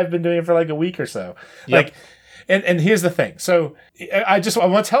it. I've been doing it for like a week or so. Yep. Like, and here's the thing. So I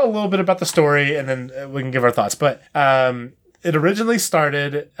want to tell a little bit about the story, and then we can give our thoughts. But it originally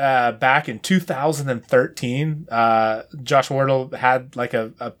started back in 2013. Josh Wordle had like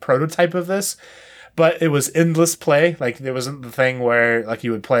a prototype of this, but it was endless play. Like there wasn't the thing where like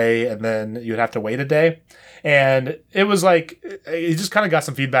you would play and then you would have to wait a day. And it was like, he just kind of got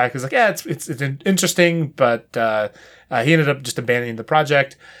some feedback. It was like, yeah, it's interesting, but he ended up just abandoning the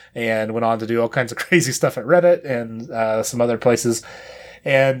project and went on to do all kinds of crazy stuff at Reddit and some other places.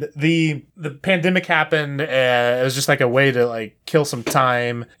 And the pandemic happened. It was just like a way to like kill some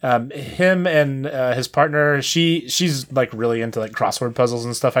time. Him and his partner, she's like really into like crossword puzzles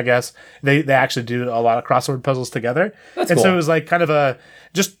and stuff. I guess they actually do a lot of crossword puzzles together. That's and cool. So it was like kind of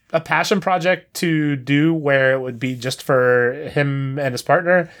just a passion project to do where it would be just for him and his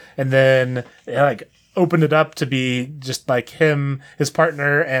partner, and then like opened it up to be just like him, his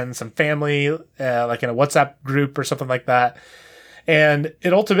partner, and some family, like in a WhatsApp group or something like that. And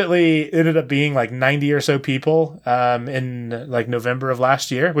it ultimately ended up being like 90 or so people in like November of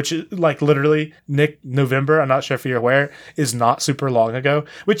last year, which is like literally November. I'm not sure if you're aware, is not super long ago,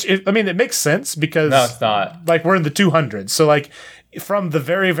 which it makes sense because No, it's not. Like we're in the 200s. So like from the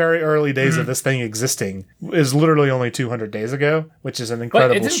very, very early days of this thing existing is literally only 200 days ago, which is an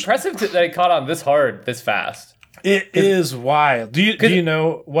incredible. But it's impressive that it caught on this hard, this fast. It is wild. Do you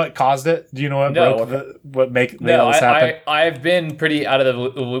know what caused it? Do you know what made all this happen? I've been pretty out of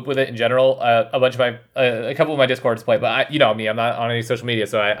the loop with it in general. A couple of my Discords play, but you know me, I'm not on any social media,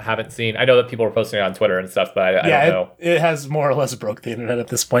 so I haven't seen. I know that people are posting it on Twitter and stuff, but I don't know. It has more or less broke the internet at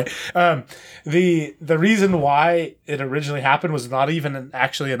this point. The reason why it originally happened was not even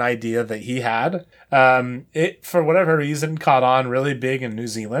actually an idea that he had. It, for whatever reason, caught on really big in New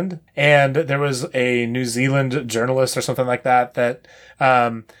Zealand, and there was a New Zealand journalist or something like that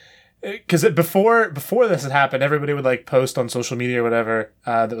because before this had happened, everybody would like post on social media or whatever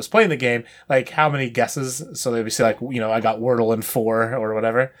that was playing the game, like how many guesses. So they'd be say like, I got Wordle in 4 or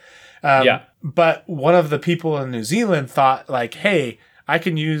whatever. But one of the people in New Zealand thought like, hey, I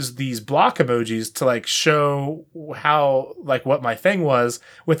can use these block emojis to like show how like what my thing was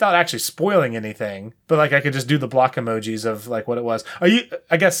without actually spoiling anything. But like I could just do the block emojis of like what it was.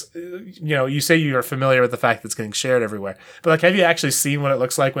 I guess you say you're familiar with the fact that it's getting shared everywhere. But like have you actually seen what it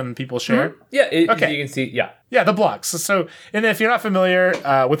looks like when people share? Mm-hmm. Yeah, okay. You can see, yeah. Yeah, the blocks. So and if you're not familiar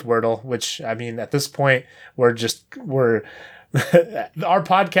with Wordle, which I mean at this point we're our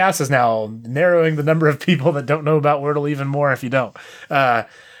podcast is now narrowing the number of people that don't know about Wordle even more if you don't.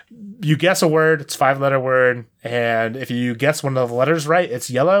 You guess a word, it's a 5-letter word, and if you guess one of the letters right, it's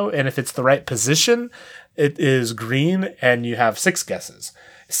yellow, and if it's the right position, it is green, and you have 6 guesses.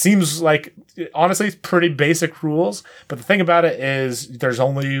 Seems like, honestly, pretty basic rules, but the thing about it is there's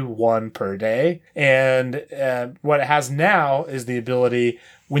only one per day, and what it has now is the ability,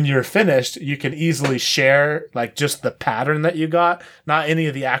 when you're finished, you can easily share like just the pattern that you got, not any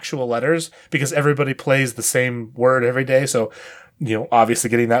of the actual letters, because everybody plays the same word every day, so obviously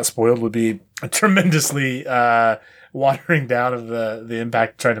getting that spoiled would be tremendously watering down of the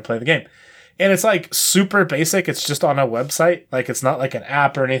impact trying to play the game. And it's like super basic. It's just on a website. Like it's not like an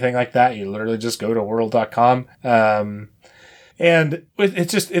app or anything like that. You literally just go to wordle.com. And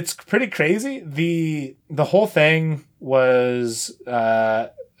it's pretty crazy. The whole thing was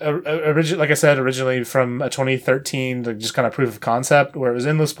originally from a 2013 just kind of proof of concept where it was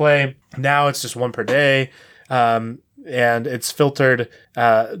endless play. Now it's just one per day. And it's filtered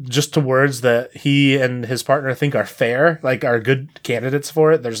just to words that he and his partner think are fair, like are good candidates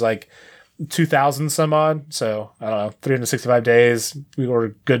for it. There's like 2,000 some odd. So I don't know, 365 days. We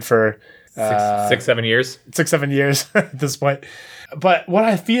were good for 6-7 years. 6-7 years at this point. But what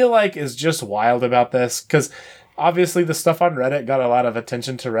I feel like is just wild about this, because obviously the stuff on Reddit got a lot of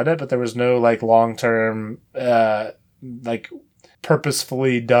attention to Reddit, but there was no like long-term, like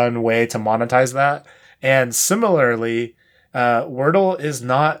purposefully done way to monetize that. And similarly, Wordle is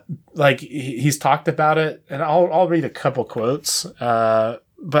not like he's talked about it, and I'll read a couple quotes.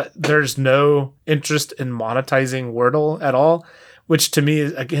 But there's no interest in monetizing Wordle at all, which to me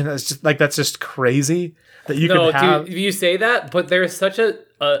is, again, it's just like that's just crazy that you can have. Dude, you say that, but there's such a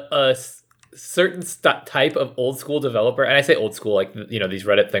certain type of old school developer, and I say old school, like, you know, these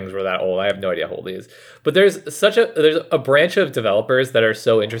Reddit things were that old. I have no idea how old he is, but there's a branch of developers that are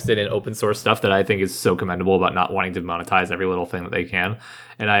so interested in open source stuff that I think is so commendable about not wanting to monetize every little thing that they can,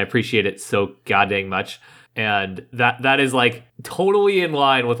 and I appreciate it so goddamn much. And that is like totally in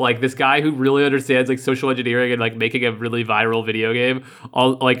line with like this guy who really understands like social engineering and like making a really viral video game,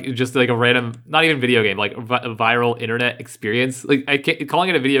 all like just like a random, not even video game, like a viral internet experience. Like calling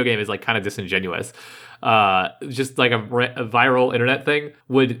it a video game is like kind of disingenuous. Just like a viral internet thing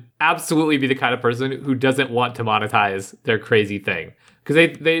would absolutely be the kind of person who doesn't want to monetize their crazy thing,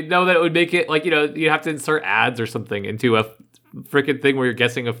 because they know that it would make it like, you know, you have to insert ads or something into a freaking thing where you're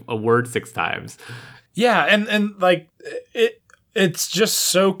guessing a word 6 times. Yeah, and like it's just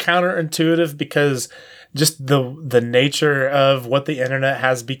so counterintuitive, because just the nature of what the internet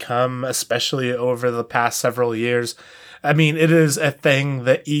has become, especially over the past several years. I mean, it is a thing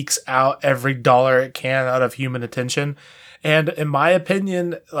that ekes out every dollar it can out of human attention. And in my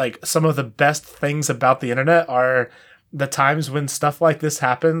opinion, like, some of the best things about the internet are the times when stuff like this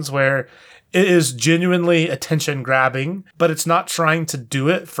happens, where it is genuinely attention grabbing, but it's not trying to do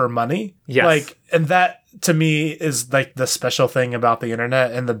it for money. Yes. Like, and that to me is like the special thing about the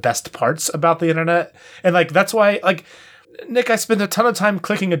internet and the best parts about the internet. And like, that's why, like, Nick, I spend a ton of time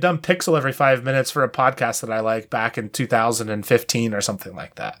clicking a dumb pixel every 5 minutes for a podcast that I like back in 2015 or something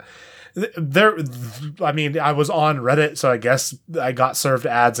like that. I mean, I was on Reddit, so I guess I got served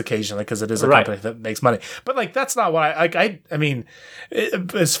ads occasionally because it is a company that makes money. But like, that's not what I mean,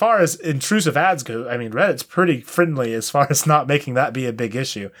 as far as intrusive ads go, I mean, Reddit's pretty friendly as far as not making that be a big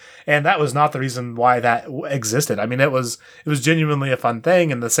issue. And that was not the reason why that existed. I mean, it was genuinely a fun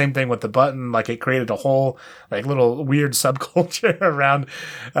thing. And the same thing with the button, like, it created a whole like little weird subculture around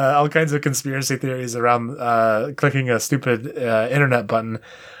all kinds of conspiracy theories around clicking a stupid internet button.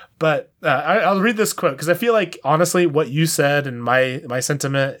 But I'll read this quote, because I feel like, honestly, what you said and my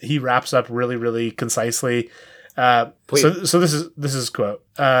sentiment, he wraps up really, really concisely. So this is quote.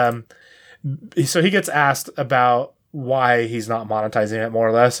 So he gets asked about why he's not monetizing it, more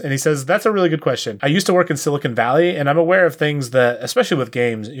or less. And he says, "That's a really good question. I used to work in Silicon Valley, and I'm aware of things that, especially with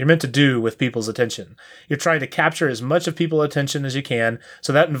games, you're meant to do with people's attention. You're trying to capture as much of people's attention as you can.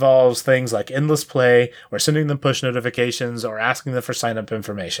 So that involves things like endless play, or sending them push notifications, or asking them for sign-up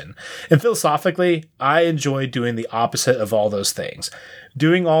information. And philosophically, I enjoy doing the opposite of all those things.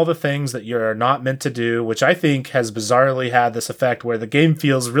 Doing all the things that you're not meant to do, which I think has bizarrely had this effect where the game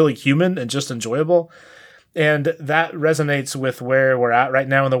feels really human and just enjoyable. And that resonates with where we're at right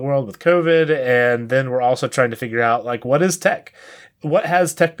now in the world with COVID. And then we're also trying to figure out, like, what is tech? What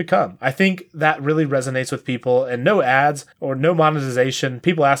has tech become? I think that really resonates with people. And no ads or no monetization.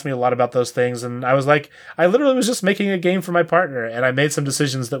 People ask me a lot about those things. And I was like, I literally was just making a game for my partner, and I made some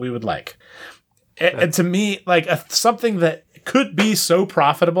decisions that we would like. And to me, like, something that could be so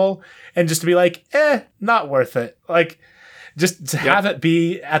profitable, and just to be like, not worth it. Like, just to have it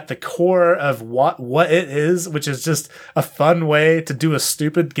be at the core of what it is, which is just a fun way to do a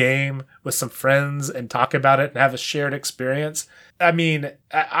stupid game with some friends and talk about it and have a shared experience. I mean,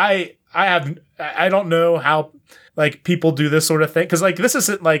 I don't know how, like, people do this sort of thing, because, like, this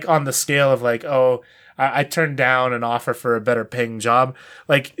isn't like on the scale of like, oh, I turned down an offer for a better paying job.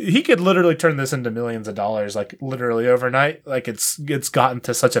 Like, he could literally turn this into millions of dollars, like, literally overnight. Like, it's gotten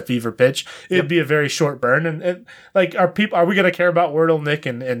to such a fever pitch. It'd be a very short burn. And like, are we going to care about Wordle, Nick,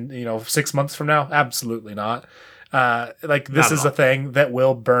 in 6 months from now? Absolutely not. Like, this is a thing that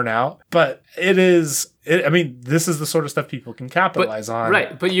will burn out, but this is the sort of stuff people can capitalize on.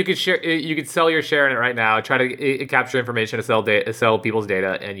 Right. But you could sell your share in it right now, try to capture information to sell people's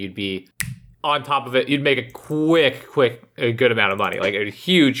data, and you'd be on top of it. You'd make a good amount of money, like a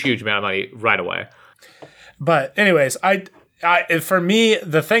huge amount of money right away. But anyways, I for me,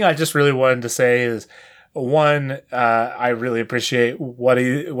 the thing I just really wanted to say is, one, I really appreciate what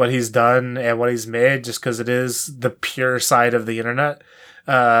he's done and what he's made, just because it is the pure side of the internet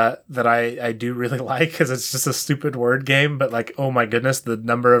that I do really like, because it's just a stupid word game. But like, oh my goodness, the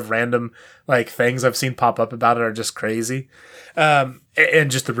number of random like things I've seen pop up about it are just crazy.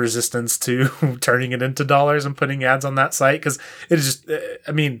 And just the resistance to turning it into dollars and putting ads on that site, because it is just,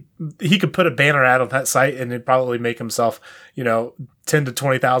 I mean, he could put a banner ad on that site and it'd probably make himself, $10,000 to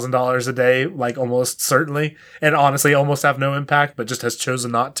 $20,000 a day, like, almost certainly, and honestly almost have no impact, but just has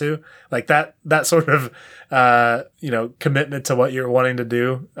chosen not to. Like, that sort of commitment to what you're wanting to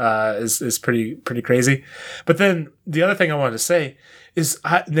do is pretty crazy. But then the other thing I wanted to say is,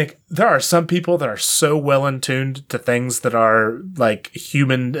 Nick, there are some people that are so well in tuned to things that are like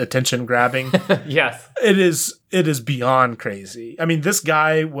human attention grabbing. Yes. It is beyond crazy. I mean, this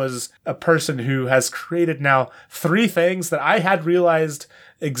guy was a person who has created now 3 things that I had realized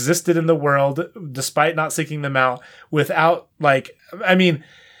existed in the world despite not seeking them out without like, I mean,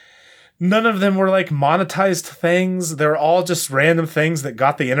 none of them were like monetized things. They're all just random things that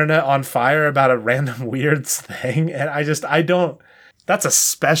got the internet on fire about a random weird thing. And I don't, that's a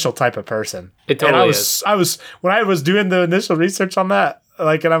special type of person. It totally is. When I was doing the initial research on that,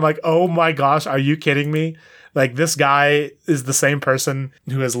 like, and I'm like, oh my gosh, are you kidding me? Like, this guy is the same person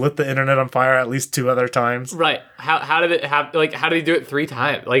who has lit the internet on fire at least 2 other times. Right. How did it have, like, how did he do it 3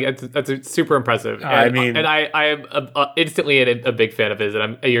 times? Like, that's super impressive. And, I am instantly a big fan of his,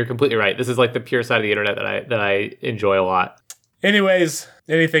 and you're completely right. This is like the pure side of the internet that I enjoy a lot. Anyways,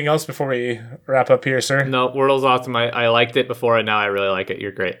 anything else before we wrap up here, sir? No, Wordle's awesome. I liked it before, and now I really like it.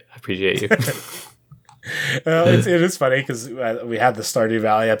 You're great. I appreciate you. Well, it is funny because we had the Stardew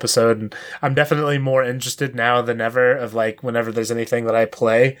Valley episode, and I'm definitely more interested now than ever of like whenever there's anything that I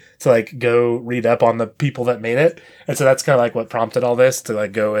play to like go read up on the people that made it, and so that's kind of like what prompted all this to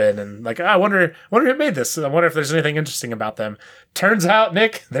like go in and like I wonder who made this. I wonder if there's anything interesting about them. Turns out,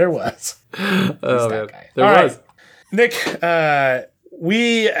 Nick, there was. Oh, that guy. There all was. Right. Nick,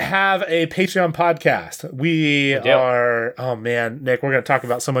 we have a Patreon podcast. We are, oh man, Nick, we're going to talk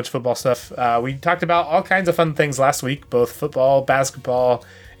about so much football stuff. We talked about all kinds of fun things last week, both football, basketball,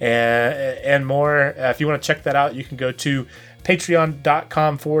 and more. If you want to check that out, you can go to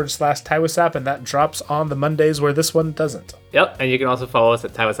patreon.com/TiWasap, and that drops on the Mondays where this one doesn't. Yep, and you can also follow us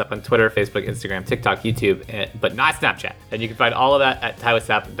at TiWasap on Twitter, Facebook, Instagram, TikTok, YouTube, but not Snapchat. And you can find all of that at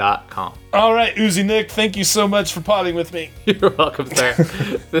TiWasap.com. All right, Uzi Nick, thank you so much for potting with me. You're welcome, sir.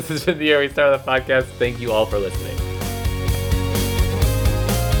 This has been the year we started the podcast. Thank you all for listening.